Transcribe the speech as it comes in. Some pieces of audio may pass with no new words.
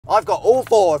I've got all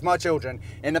 4 of my children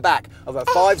in the back of a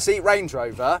 5-seat Range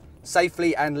Rover,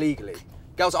 safely and legally.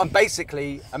 Girls, I'm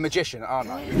basically a magician, aren't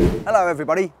I? Hello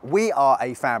everybody, we are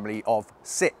a family of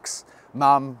 6.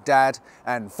 Mum, Dad,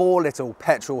 and 4 little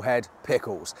petrol head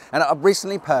pickles. And I've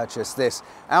recently purchased this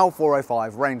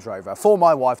L405 Range Rover for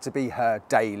my wife to be her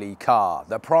daily car,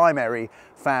 the primary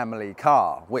family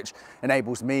car, which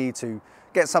enables me to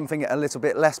get something a little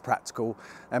bit less practical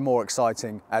and more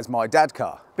exciting as my dad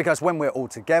car. Because when we're all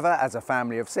together as a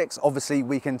family of 6, obviously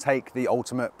we can take the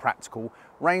ultimate practical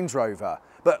Range Rover.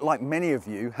 But like many of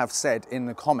you have said in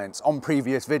the comments on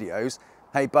previous videos,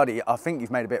 hey buddy, I think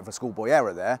you've made a bit of a schoolboy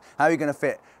error there. How are you going to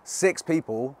fit 6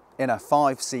 people in a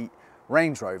 5-seat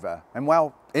Range Rover? And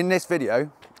well, in this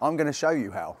video, I'm going to show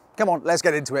you how. Come on, let's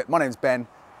get into it. My name's Ben.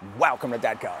 Welcome to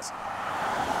Dadcars.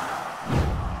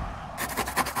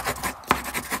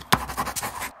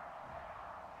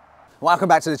 Welcome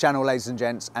back to the channel, ladies and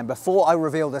gents. And before I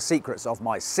reveal the secrets of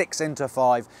my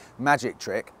 6x5 magic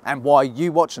trick and why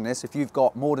you watching this, if you've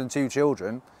got more than 2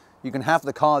 children, you can have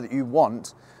the car that you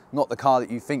want, not the car that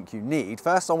you think you need.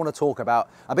 First, I want to talk about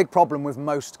a big problem with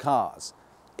most cars.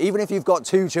 Even if you've got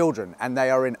 2 children and they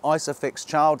are in ISOFIX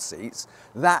child seats,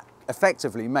 that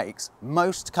effectively makes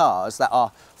most cars that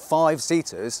are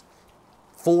 5-seaters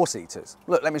 4-seaters.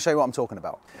 Look, let me show you what I'm talking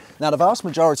about. Now, the vast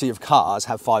majority of cars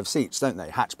have 5 seats, don't they?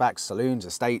 Hatchbacks, saloons,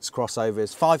 estates,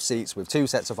 crossovers, 5 seats with 2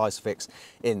 sets of ISOFIX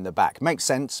in the back. Makes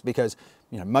sense because,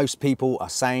 you know, most people are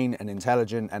sane and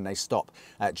intelligent and they stop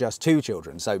at just 2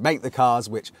 children. So make the cars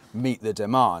which meet the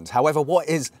demand. However, what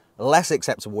is less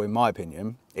acceptable in my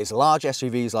opinion is large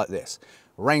SUVs like this.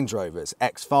 Range Rovers,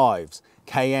 X5s,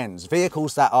 Cayennes,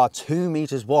 vehicles that are 2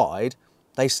 meters wide,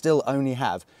 they still only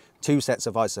have 2 sets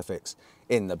of ISOFIX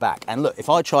in the back. And look, if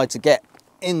I tried to get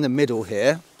in the middle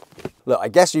here, look, I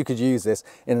guess you could use this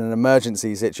in an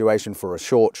emergency situation for a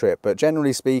short trip, but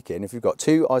generally speaking, if you've got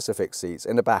 2 ISOFIX seats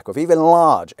in the back of even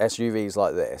large SUVs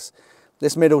like this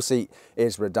middle seat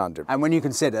is redundant. And when you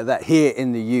consider that here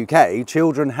in the UK,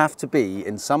 children have to be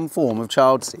in some form of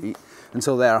child seat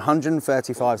until they're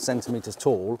 135 centimeters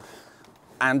tall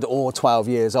and or 12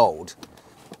 years old.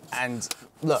 And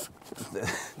look,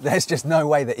 there's just no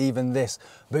way that even this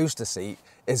booster seat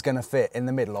is going to fit in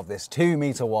the middle of this 2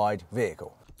 meter wide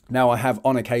vehicle. Now, I have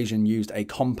on occasion used a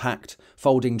compact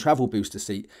folding travel booster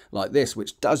seat like this,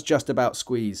 which does just about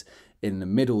squeeze in the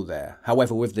middle there.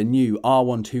 However, with the new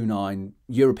R129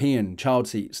 European child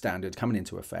seat standard coming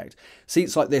into effect,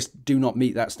 seats like this do not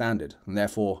meet that standard and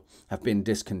therefore have been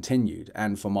discontinued.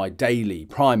 And for my daily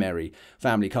primary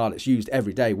family car that's used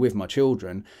every day with my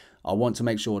children, I want to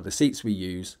make sure the seats we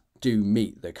use do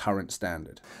meet the current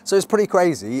standard. So it's pretty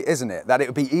crazy, isn't it, that it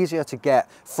would be easier to get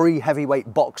 3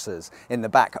 heavyweight boxers in the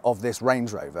back of this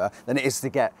Range Rover than it is to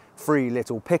get 3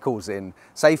 little pickles in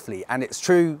safely. And it's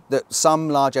true that some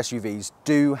large SUVs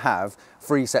do have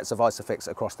 3 sets of ISOFIX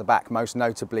across the back, most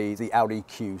notably the Audi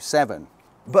Q7.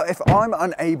 But if I'm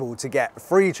unable to get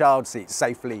 3 child seats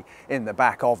safely in the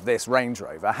back of this Range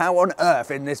Rover, how on earth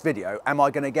in this video am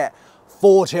I going to get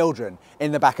 4 children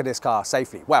in the back of this car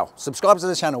safely? Well, subscribers to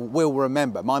the channel will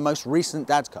remember my most recent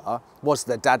dad's car was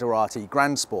the Dadcars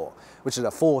Grand Sport, which is a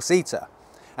 4-seater.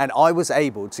 And I was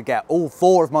able to get all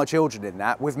 4 of my children in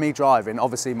that with me driving.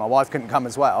 Obviously my wife couldn't come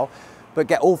as well, but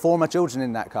get all 4 of my children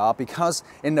in that car because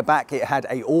in the back it had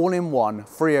a all-in-one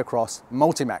 3-across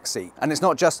multi-max seat. And it's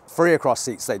not just 3-across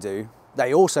seats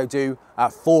they also do a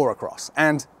 4-across.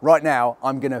 And right now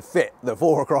I'm gonna fit the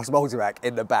 4-across multi-mac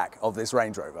in the back of this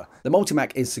Range Rover. The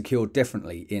multi-mac is secured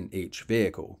differently in each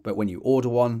vehicle, but when you order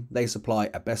one, they supply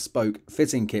a bespoke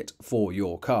fitting kit for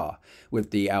your car.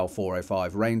 With the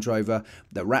L405 Range Rover,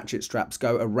 the ratchet straps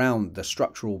go around the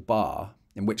structural bar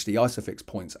in which the ISOFIX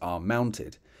points are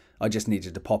mounted. I just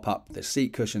needed to pop up the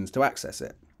seat cushions to access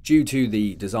it. Due to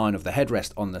the design of the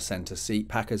headrest on the centre seat,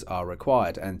 packers are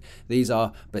required, and these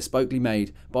are bespokely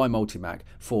made by Multimac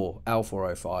for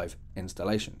L405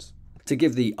 installations. To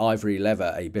give the ivory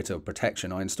leather a bit of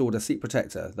protection, I installed a seat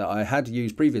protector that I had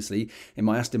used previously in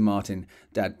my Aston Martin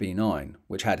Dad B9,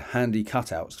 which had handy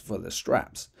cutouts for the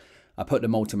straps. I put the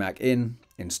Multimac in,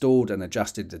 installed and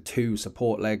adjusted the 2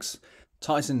 support legs,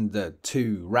 tightened the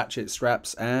 2 ratchet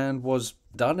straps, and was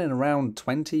done in around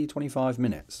 20-25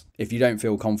 minutes. If you don't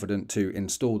feel confident to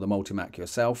install the Multimac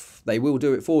yourself, they will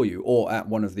do it for you or at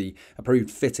one of the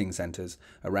approved fitting centres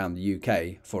around the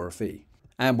UK for a fee.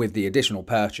 And with the additional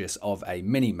purchase of a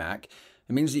mini Mac,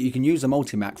 it means that you can use a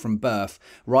Multimac from birth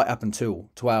right up until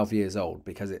 12 years old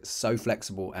because it's so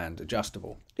flexible and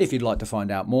adjustable. If you'd like to find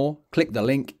out more, click the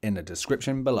link in the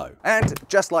description below. And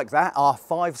just like that, our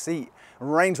 5-seat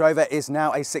Range Rover is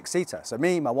now a 6-seater. So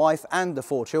me, my wife and the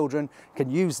 4 children can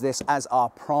use this as our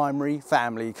primary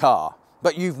family car.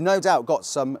 But you've no doubt got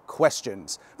some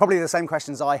questions. Probably the same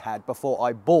questions I had before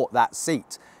I bought that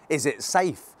seat. Is it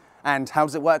safe? And how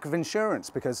does it work with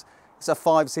insurance? Because it's a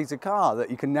 5-seater car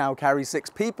that you can now carry 6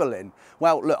 people in.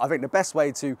 Well, look, I think the best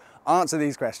way to answer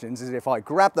these questions is if I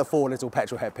grab the 4 little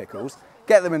petrol head pickles,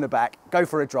 get them in the back, go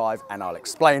for a drive, and I'll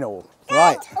explain all.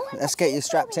 Right, let's get you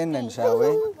strapped in then, shall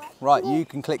we? Right, you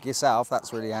can click yourself,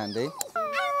 that's really handy.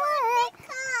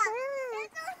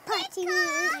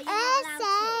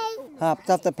 Hopped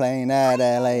off the plane at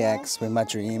LAX with my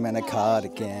dream and a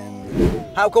cardigan.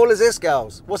 How cool is this,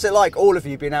 girls? What's it like, all of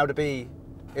you being able to be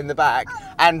in the back,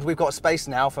 and we've got space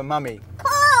now for mummy?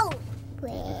 Cool!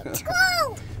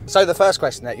 Cool! So the first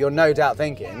question that you're no doubt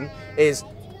thinking is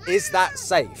that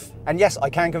safe? And yes, I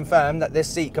can confirm that this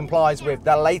seat complies with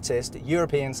the latest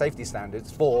European safety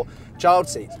standards for child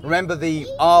seats. Remember the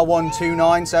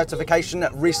R129 certification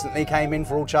that recently came in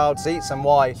for all child seats, and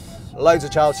why loads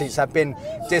of child seats have been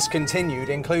discontinued,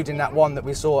 including that one that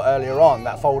we saw earlier on,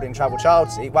 that folding travel child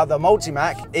seat? Well, the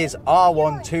Multimac is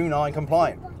R129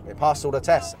 compliant. It passed all the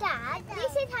tests. Dad,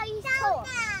 this is how you talk.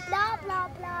 Blah, blah,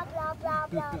 blah, blah, blah,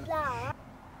 blah, blah.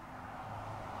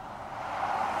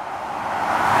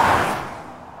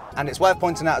 And it's worth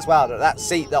pointing out as well that that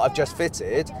seat that I've just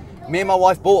fitted, me and my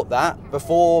wife bought that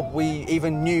before we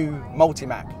even knew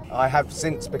Multimac. I have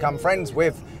since become friends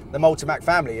with the Multimac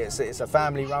family. It's a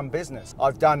family-run business.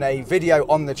 I've done a video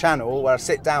on the channel where I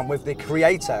sit down with the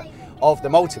creator of the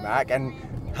Multimac, and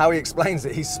how he explains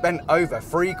that he's spent over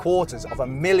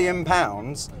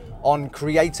 £750,000 on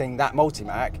creating that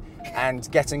Multimac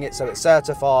and getting it so it's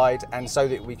certified and so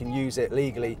that we can use it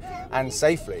legally and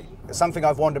safely. Something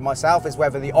I've wondered myself is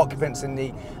whether the occupants in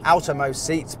the outermost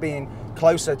seats being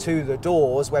closer to the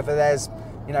doors, whether there's,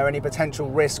 you know, any potential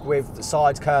risk with the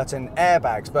side curtain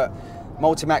airbags. But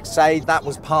Multimac say that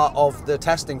was part of the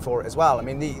testing for it as well. I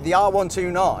mean, the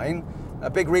R129, a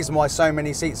big reason why so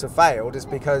many seats have failed is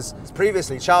because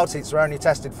previously child seats were only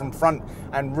tested from front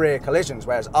and rear collisions,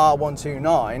 whereas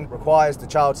R129 requires the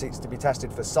child seats to be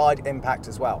tested for side impact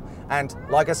as well. And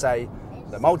like I say,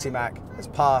 the Multimac has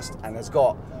passed and has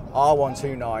got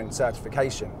R129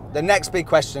 certification. The next big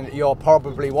question that you're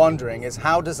probably wondering is,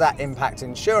 how does that impact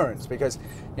insurance? Because,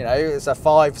 you know, it's a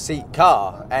 5-seat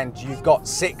car and you've got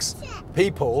 6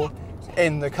 people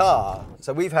in the car.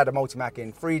 So we've had a Multimac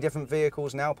in 3 different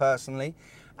vehicles now personally,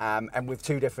 and with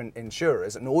 2 different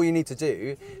insurers, and all you need to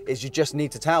do is you just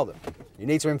need to tell them. You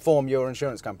need to inform your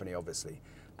insurance company, obviously.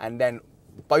 And then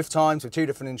both times with 2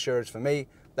 different insurers for me,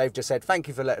 they've just said, thank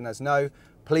you for letting us know.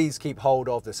 Please keep hold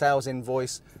of the sales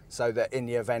invoice so that in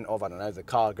the event of, I don't know, the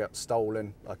car got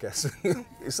stolen, I guess, you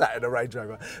sat in a Range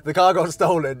Rover, the car got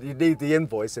stolen, you need the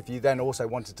invoice if you then also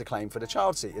wanted to claim for the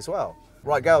child seat as well.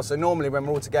 Right, girls, so normally when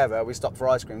we're all together, we stop for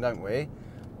ice cream, don't we?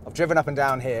 I've driven up and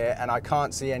down here and I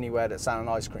can't see anywhere that's selling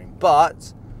ice cream,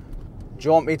 but do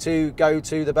you want me to go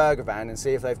to the burger van and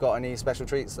see if they've got any special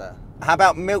treats there? How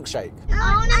about milkshake?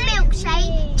 I want a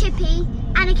milkshake, chippy,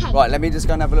 and a cake. Right, let me just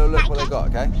go and have a little look what they've got,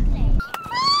 okay? Did you get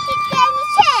any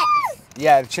chips?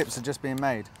 Yeah, the chips are just being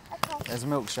made. Okay. There's a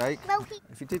milkshake. Milky.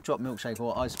 If you did drop milkshake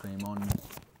or ice cream on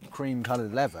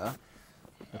cream-coloured leather,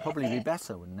 it'd probably be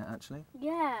better, wouldn't it, actually?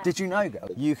 Yeah. Did you know, girl,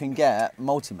 you can get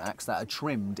Multimacs that are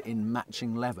trimmed in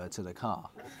matching leather to the car?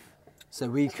 So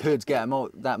we could get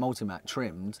that Multimac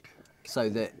trimmed so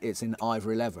that it's in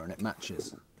ivory leather and it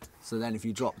matches. So then if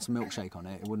you dropped milkshake on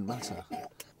it, it wouldn't matter. Do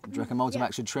you reckon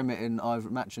Multimac should trim it in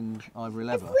matching ivory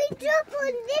leather? If we drop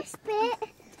on this bit,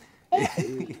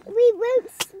 we won't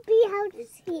be able to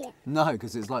see it. No,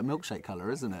 because it's like milkshake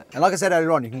colour, isn't it? And like I said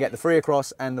earlier on, you can get the 3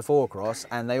 across and the 4 across,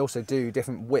 and they also do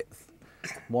different width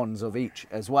ones of each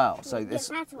as well. So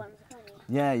this,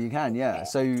 yeah, you can, yeah.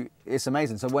 So it's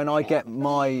amazing. So when I get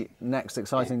my next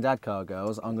exciting dad car,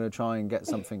 girls, I'm going to try and get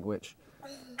something which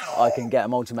I can get a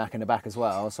Multimac in the back as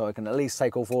well, so I can at least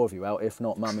take all 4 of you out, if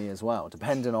not mummy as well,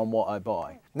 depending on what I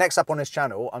buy. Next up on this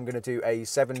channel, I'm going to do a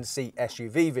 7-seat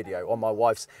SUV video on my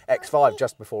wife's X5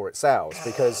 just before it sells,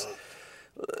 because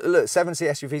look, 7-seat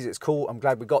SUVs, it's cool, I'm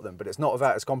glad we got them, but it's not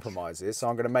without its compromises, so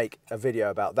I'm going to make a video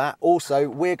about that. Also,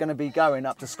 we're going to be going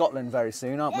up to Scotland very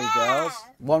soon, aren't we, girls?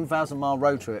 1,000-mile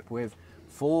road trip with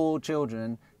 4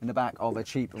 children in the back of a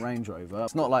cheap Range Rover.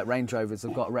 It's not like Range Rovers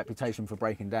have got a reputation for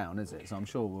breaking down, is it? So I'm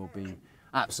sure we'll be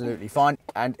absolutely fine.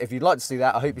 And if you'd like to see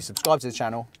that, I hope you subscribe to the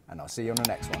channel, and I'll see you on the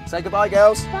next one. Say goodbye,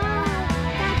 girls. Bye.